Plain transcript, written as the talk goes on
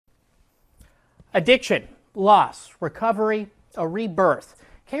Addiction, loss, recovery, a rebirth.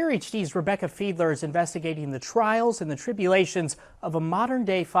 KRHD's Rebecca Fiedler is investigating the trials and the tribulations of a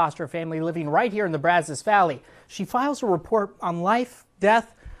modern-day foster family living right here in the Brazos Valley. She files a report on life,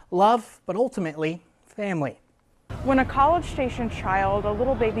 death, love, but ultimately, family. When a college-station child, a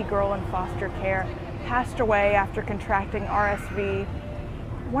little baby girl in foster care, passed away after contracting RSV,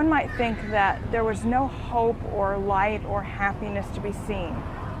 one might think that there was no hope or light or happiness to be seen.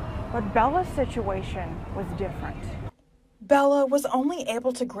 But Bella's situation was different. Bella was only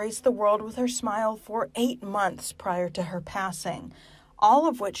able to grace the world with her smile for 8 months prior to her passing, all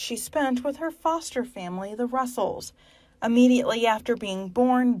of which she spent with her foster family, the Russells. Immediately after being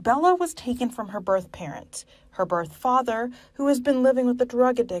born, Bella was taken from her birth parents. Her birth father, who has been living with a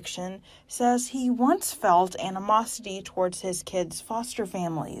drug addiction, says he once felt animosity towards his kids' foster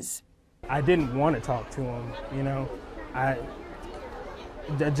families. I didn't want to talk to him,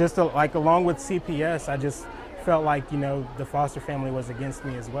 along with CPS, I just felt like, the foster family was against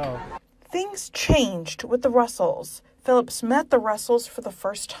me as well. Things changed with the Russells. Phillips met the Russells for the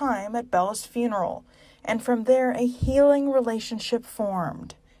first time at Bella's funeral, and from there a healing relationship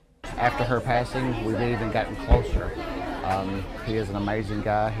formed. After her passing, we've even gotten closer. He is an amazing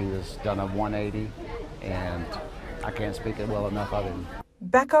guy. He has done a 180, and I can't speak it well enough of him.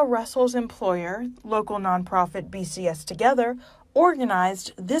 Becca Russell's employer, local nonprofit BCS Together,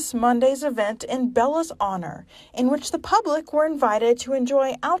 organized this Monday's event in Bella's honor, in which the public were invited to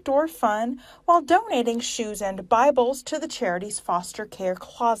enjoy outdoor fun while donating shoes and Bibles to the charity's foster care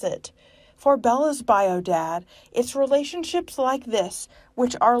closet. For Bella's bio dad, it's relationships like this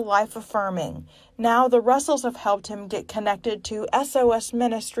which are life-affirming. Now the Russells have helped him get connected to SOS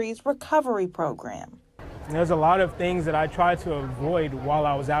Ministries' recovery program. There's a lot of things that I tried to avoid while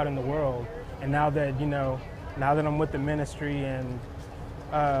I was out in the world, and now that I'm with the ministry and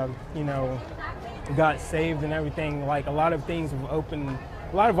got saved and everything, like a lot of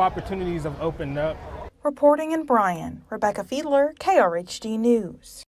opportunities have opened up. Reporting in Bryan, Rebecca Fiedler, KRHD News.